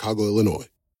Imports, Chicago, Illinois.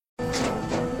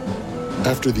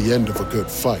 After the end of a good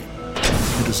fight,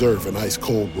 you deserve an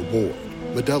ice-cold reward.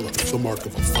 Modelo, the mark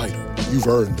of a fighter. You've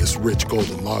earned this rich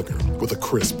golden lager with a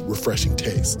crisp, refreshing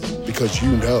taste. Because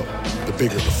you know, the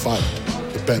bigger the fight,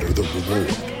 the better the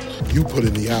reward. You put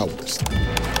in the hours,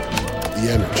 the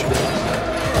energy,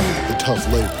 the tough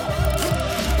labor.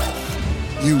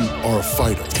 You are a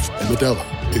fighter, and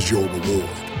Modelo is your reward.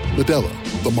 Modelo,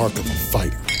 the mark of a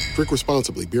fighter. Drink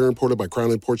responsibly. Beer imported by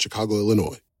Crown Imports, Chicago,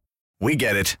 Illinois. We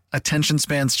get it. Attention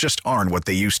spans just aren't what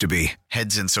they used to be.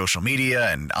 Heads in social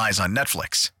media and eyes on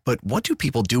Netflix. But what do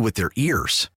people do with their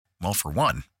ears? Well, for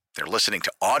one, they're listening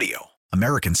to audio.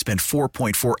 Americans spend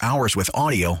 4.4 hours with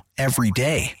audio every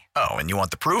day. Oh, and you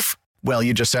want the proof? Well,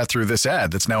 you just sat through this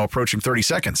ad that's now approaching 30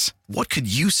 seconds. What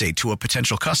could you say to a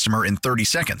potential customer in 30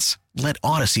 seconds? Let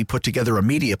Odyssey put together a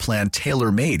media plan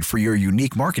tailor-made for your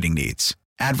unique marketing needs.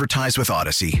 Advertise with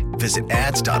Odyssey. Visit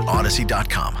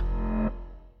ads.odyssey.com.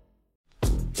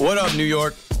 What up, New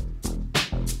York?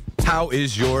 How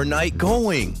is your night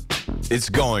going? It's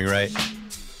going, right?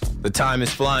 The time is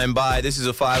flying by. This is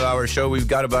a 5-hour show. We've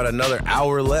got about another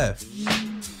hour left.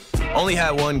 Only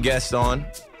had one guest on.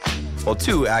 Well,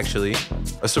 two, actually.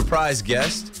 A surprise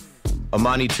guest.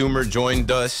 Amani Toomer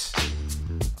joined us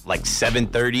like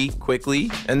 7:30 quickly.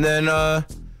 And then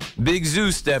Big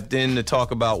Zoo stepped in to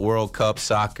talk about World Cup,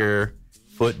 soccer,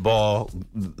 football,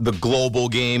 the global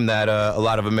game that a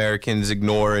lot of Americans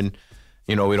ignore and,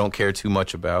 we don't care too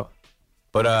much about.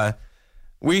 But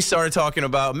we started talking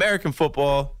about American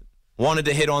football. Wanted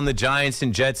to hit on the Giants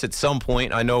and Jets at some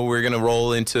point. I know we're going to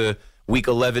roll into Week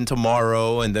 11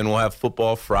 tomorrow, and then we'll have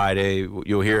football Friday.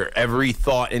 You'll hear every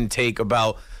thought and take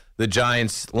about the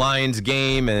Giants-Lions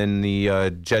game and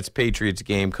the Jets-Patriots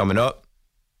game coming up.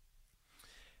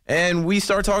 And we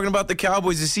start talking about the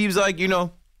Cowboys. It seems like,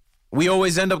 we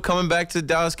always end up coming back to the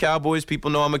Dallas Cowboys. People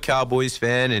know I'm a Cowboys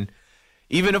fan, and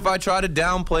even if I try to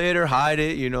downplay it or hide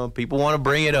it, people want to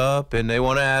bring it up, and they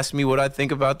want to ask me what I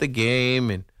think about the game,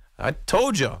 and I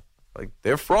told you,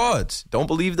 they're frauds. Don't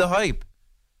believe the hype.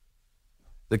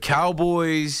 The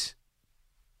Cowboys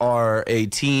are a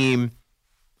team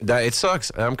that it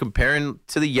sucks. I'm comparing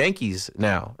to the Yankees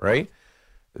now, right?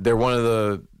 They're one of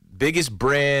the biggest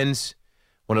brands,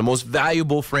 one of the most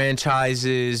valuable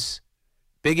franchises,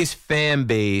 biggest fan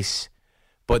base,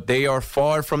 but they are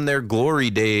far from their glory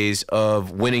days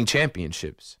of winning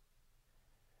championships.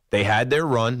 They had their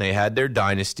run, they had their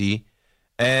dynasty,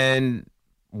 and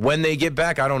when they get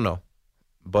back, I don't know.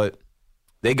 But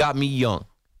they got me young.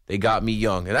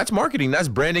 And that's marketing. That's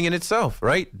branding in itself,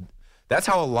 right? That's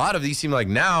how a lot of these seem like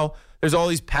now. There's all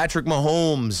these Patrick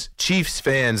Mahomes, Chiefs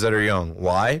fans that are young.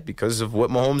 Why? Because of what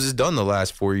Mahomes has done the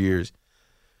last 4 years.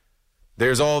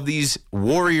 There's all of these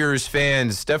Warriors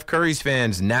fans, Steph Curry's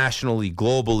fans nationally,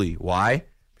 globally. Why?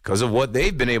 Because of what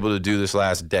they've been able to do this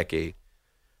last decade.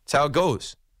 That's how it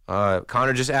goes.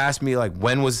 Connor just asked me,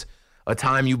 when was a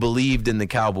time you believed in the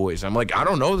Cowboys? I'm like, I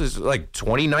don't know. This is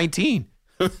 2019.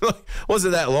 Was it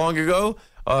that long ago?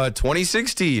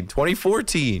 2016,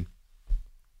 2014,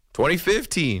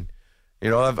 2015.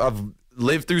 I've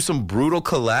lived through some brutal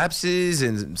collapses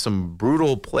and some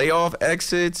brutal playoff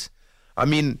exits. I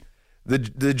mean,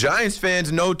 the Giants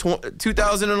fans know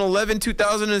 2011,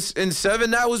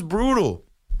 2007, that was brutal.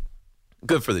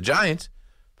 Good for the Giants.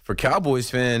 For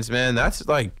Cowboys fans, man, that's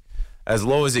as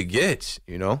low as it gets,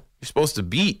 You're supposed to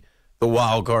beat the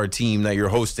wild card team that you're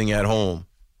hosting at home.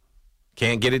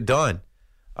 Can't get it done.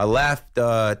 I laughed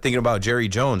thinking about Jerry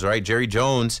Jones, right? Jerry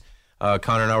Jones,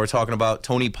 Connor and I were talking about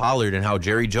Tony Pollard and how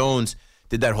Jerry Jones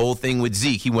did that whole thing with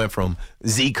Zeke. He went from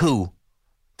Zeke who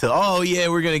to, oh, yeah,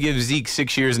 we're going to give Zeke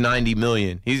 6 years, $90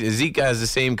 million. Zeke has the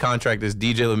same contract as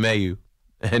DJ LeMahieu.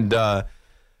 And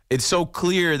it's so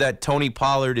clear that Tony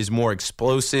Pollard is more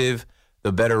explosive,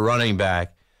 the better running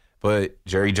back. But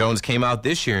Jerry Jones came out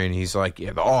this year, and he's like,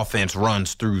 yeah, the offense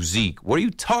runs through Zeke. What are you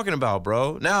talking about,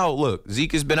 bro? Now, look,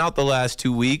 Zeke has been out the last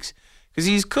 2 weeks because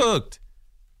he's cooked.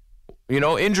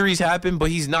 Injuries happen,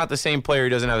 but he's not the same player. He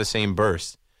doesn't have the same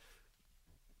burst.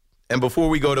 And before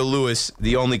we go to Lewis,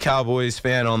 the only Cowboys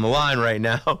fan on the line right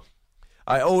now,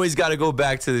 I always got to go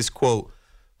back to this quote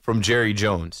from Jerry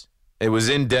Jones. It was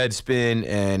in Deadspin,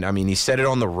 and, he said it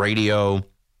on the radio.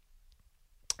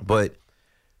 But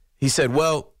he said,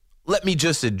 well, let me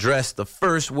just address the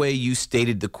first way you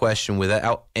stated the question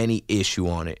without any issue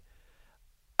on it.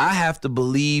 I have to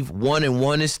believe 1 and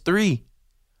 1 is 3.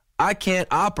 I can't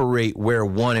operate where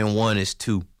 1 and 1 is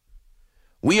 2.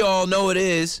 We all know it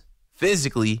is,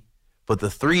 physically, but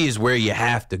the 3 is where you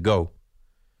have to go.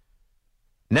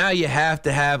 Now you have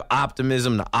to have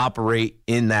optimism to operate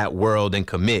in that world and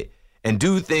commit and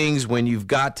do things when you've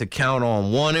got to count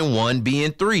on 1 and 1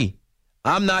 being 3.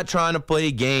 I'm not trying to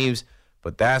play games,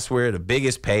 but that's where the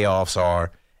biggest payoffs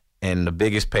are, and the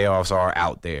biggest payoffs are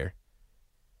out there.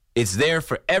 It's there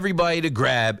for everybody to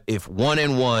grab if 1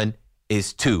 and 1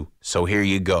 is 2. So here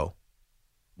you go.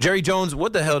 Jerry Jones,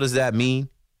 what the hell does that mean?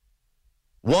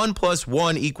 1 +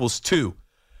 1 = 2.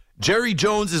 Jerry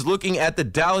Jones is looking at the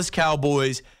Dallas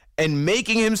Cowboys and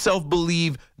making himself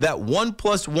believe that 1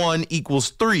 + 1 =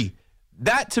 3.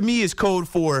 That to me is code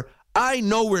for, I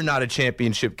know we're not a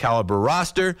championship caliber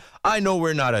roster. I know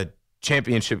we're not a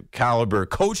championship caliber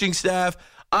coaching staff.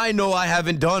 I know I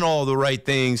haven't done all the right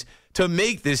things to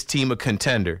make this team a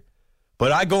contender.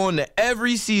 But I go into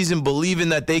every season believing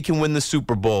that they can win the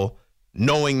Super Bowl,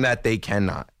 knowing that they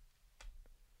cannot.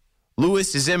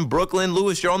 Lewis is in Brooklyn.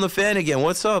 Lewis, you're on the fan again.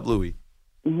 What's up, Louis?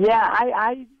 Yeah,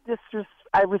 I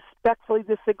respectfully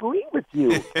disagree with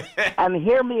you. And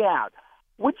hear me out.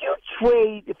 Would you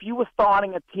trade, if you were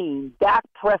starting a team, Dak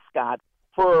Prescott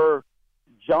for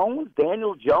Jones,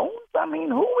 Daniel Jones? I mean,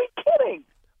 who are we kidding?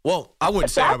 Well, I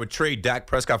wouldn't say I would trade Dak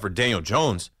Prescott for Daniel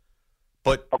Jones,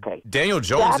 but Daniel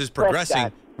Jones is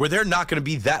progressing where they're not going to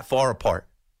be that far apart.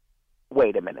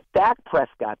 Wait a minute. Dak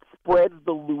Prescott spreads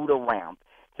the loot around.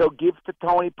 He'll give to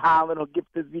Tony Pollard. He'll give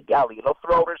to Zeke Elliott. He'll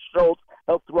throw to Schultz.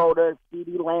 He'll throw to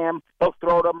CeeDee Lamb. He'll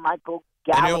throw to Michael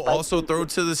Gallup. And he'll also throw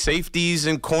to the safeties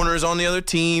and corners on the other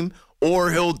team,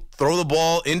 or he'll throw the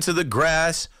ball into the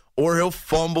grass, or he'll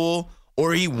fumble,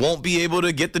 or he won't be able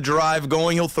to get the drive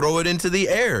going. He'll throw it into the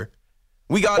air.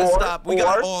 We got to stop. We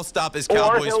got to all stop as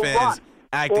Cowboys fans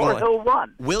acting like. He'll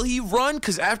run. Will he run?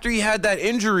 Because after he had that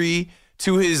injury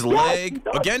to his leg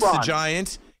against the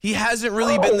Giants, he hasn't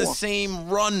really been the same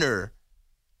runner.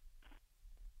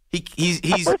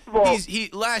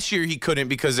 Last year he couldn't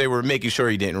because they were making sure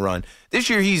he didn't run. This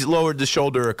year he's lowered the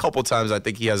shoulder a couple times. I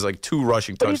think he has like 2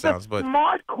 rushing touchdowns. He's a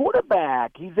smart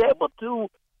quarterback. He's able to,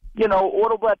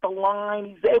 audible at the line.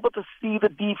 He's able to see the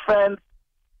defense.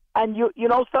 And you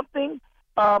know something?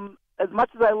 As much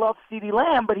as I love CeeDee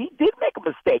Lamb, but he did make a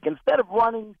mistake. Instead of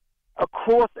running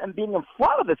across and being in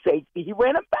front of the safety, he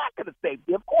ran him back of the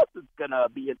safety. Of course it's going to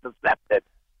be intercepted.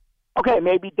 Okay,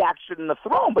 maybe Dak shouldn't have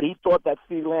thrown, but he thought that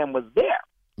CeeDee Lamb was there.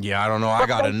 Yeah, I don't know. I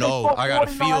got to know. I got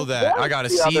to feel that. I got to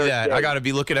see that. I got to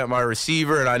be looking at my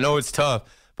receiver, and I know it's tough,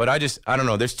 but I don't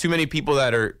know. There's too many people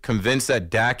that are convinced that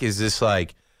Dak is this,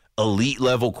 like,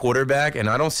 elite-level quarterback, and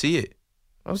I don't see it.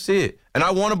 And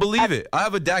I want to believe it. I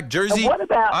have a Dak jersey. What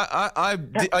about,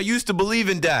 I used to believe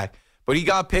in Dak, but he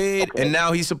got paid, and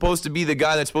now he's supposed to be the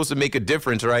guy that's supposed to make a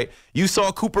difference, right? You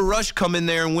saw Cooper Rush come in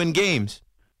there and win games.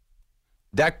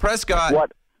 Dak Prescott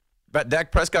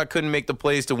couldn't make the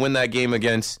plays to win that game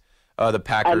against the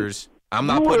Packers. I'm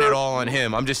not putting it all on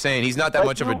him. I'm just saying he's not that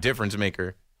much of a difference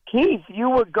maker. Keith, you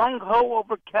were gung-ho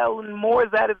over Kellen Moore.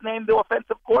 Is that his name, the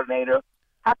offensive coordinator?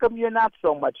 How come you're not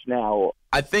so much now?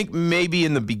 I think maybe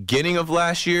in the beginning of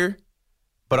last year,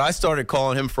 but I started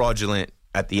calling him fraudulent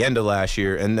at the end of last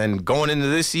year. And then going into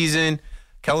this season,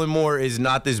 Kellen Moore is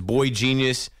not this boy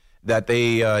genius that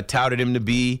they touted him to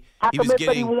be. How come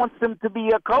everybody wants him to be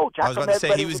a coach? I was about to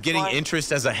say he was getting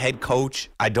interest as a head coach.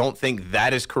 I don't think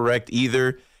that is correct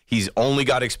either. He's only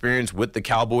got experience with the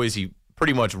Cowboys. He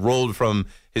pretty much rolled from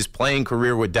his playing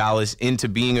career with Dallas into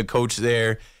being a coach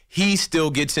there. He still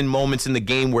gets in moments in the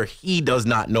game where he does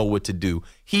not know what to do.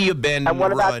 He abandoned the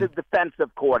run. And what about the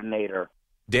defensive coordinator?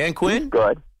 Dan Quinn? He's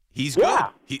good. He's good.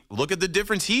 Look at the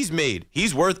difference he's made.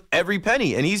 He's worth every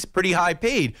penny, and he's pretty high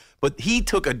paid. But he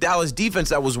took a Dallas defense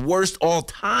that was worst all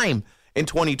time in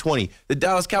 2020. The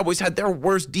Dallas Cowboys had their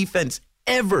worst defense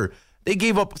ever. They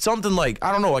gave up something like,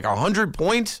 100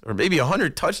 points or maybe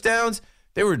 100 touchdowns.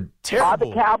 They were terrible. Are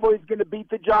the Cowboys going to beat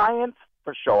the Giants?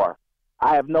 For sure.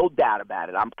 I have no doubt about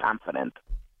it. I'm confident.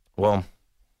 Well,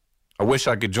 I wish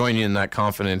I could join you in that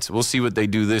confidence. We'll see what they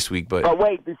do this week. But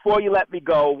wait, before you let me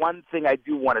go, one thing I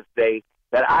do want to say,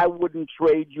 that I wouldn't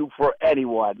trade you for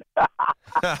anyone.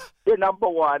 You're number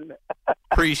one.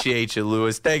 Appreciate you,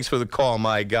 Lewis. Thanks for the call,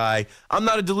 my guy. I'm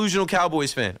not a delusional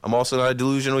Cowboys fan. I'm also not a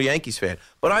delusional Yankees fan.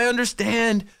 But I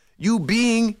understand you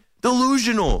being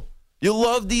delusional. You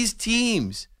love these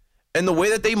teams. And the way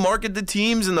that they market the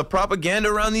teams and the propaganda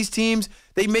around these teams,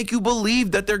 they make you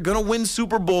believe that they're going to win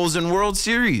Super Bowls and World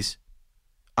Series.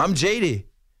 I'm jaded.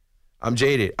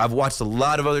 I've watched a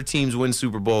lot of other teams win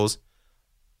Super Bowls.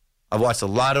 I've watched a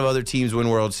lot of other teams win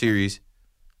World Series.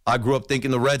 I grew up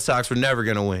thinking the Red Sox were never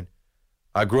going to win.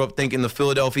 I grew up thinking the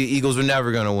Philadelphia Eagles were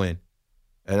never going to win.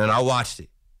 And then I watched it.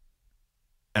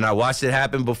 And I watched it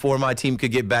happen before my team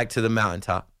could get back to the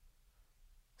mountaintop.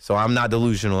 So I'm not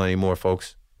delusional anymore,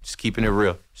 folks. Just keeping it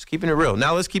real.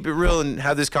 Now let's keep it real and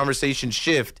have this conversation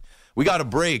shift. We got a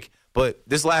break, but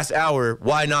this last hour,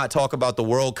 why not talk about the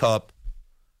World Cup,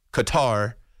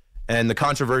 Qatar, and the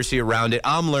controversy around it?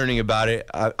 I'm learning about it.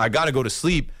 I got to go to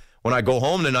sleep when I go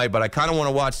home tonight, but I kind of want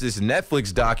to watch this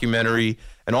Netflix documentary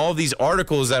and all of these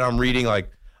articles that I'm reading. Like,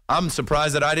 I'm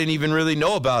surprised that I didn't even really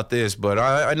know about this, but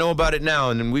I know about it now,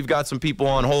 and then we've got some people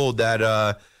on hold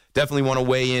that definitely want to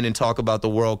weigh in and talk about the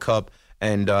World Cup.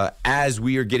 And as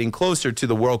we are getting closer to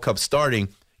the World Cup starting,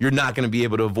 you're not going to be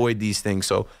able to avoid these things.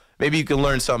 So maybe you can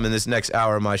learn something in this next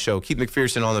hour of my show. Keith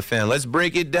McPherson on the Fan. Let's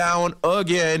break it down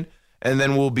again, and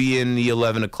then we'll be in the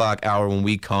 11 o'clock hour when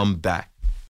we come back.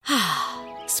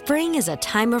 Spring is a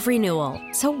time of renewal,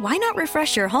 so why not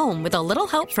refresh your home with a little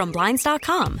help from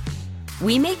Blinds.com?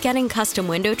 We make getting custom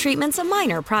window treatments a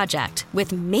minor project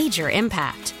with major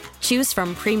impact. Choose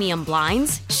from premium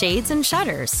blinds, shades, and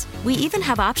shutters. We even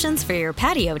have options for your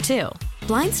patio, too.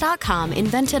 Blinds.com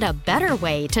invented a better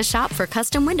way to shop for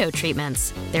custom window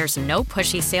treatments. There's no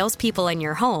pushy salespeople in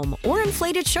your home or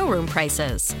inflated showroom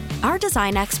prices. Our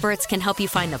design experts can help you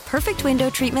find the perfect window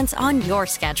treatments on your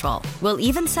schedule. We'll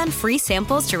even send free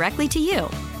samples directly to you.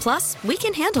 Plus, we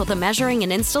can handle the measuring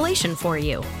and installation for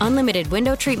you. Unlimited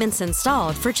window treatments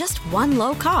installed for just one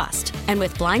low cost. And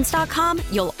with Blinds.com,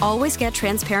 you'll always get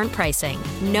transparent pricing.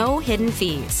 No hidden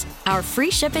fees. Our free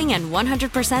shipping and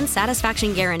 100%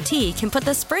 satisfaction guarantee can put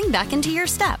the spring back into your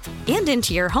step and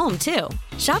into your home, too.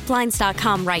 Shop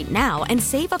Blinds.com right now and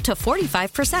save up to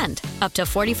 45%. Up to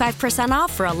 45%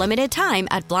 off for a limited time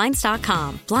at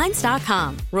Blinds.com.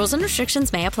 Blinds.com. Rules and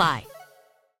restrictions may apply.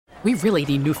 We really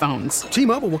need new phones.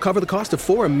 T-Mobile will cover the cost of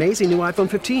 4 amazing new iPhone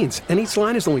 15s, and each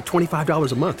line is only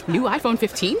 $25 a month. New iPhone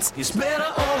 15s? It's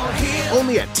better over here.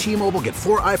 Only at T-Mobile, get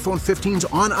 4 iPhone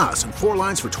 15s on us and 4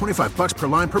 lines for $25 per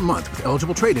line per month with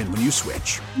eligible trade-in when you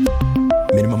switch.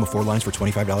 Minimum of 4 lines for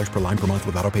 $25 per line per month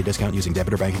with autopay discount using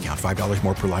debit or bank account. $5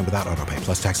 more per line without autopay,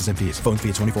 plus taxes and fees. Phone fee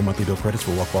at 24 monthly bill credits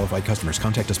for well-qualified customers.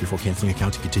 Contact us before canceling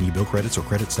account to continue bill credits or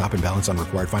credit stop and balance on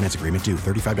required finance agreement due.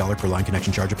 $35 per line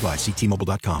connection charge applies. See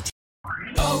T-Mobile.com.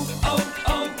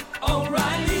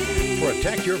 O'Reilly.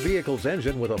 Protect your vehicle's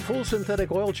engine with a full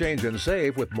synthetic oil change and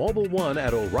save with Mobil 1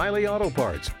 at O'Reilly Auto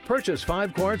Parts. Purchase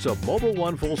 5 quarts of Mobil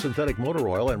 1 full synthetic motor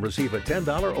oil and receive a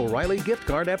 $10 O'Reilly gift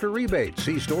card after rebate.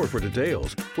 See store for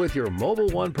details. With your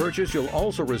Mobil 1 purchase, you'll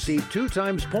also receive 2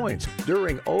 times points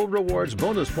during O Rewards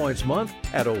Bonus Points Month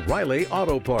at O'Reilly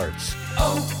Auto Parts.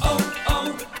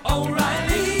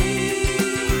 O'Reilly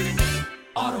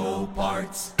Auto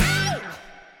Parts.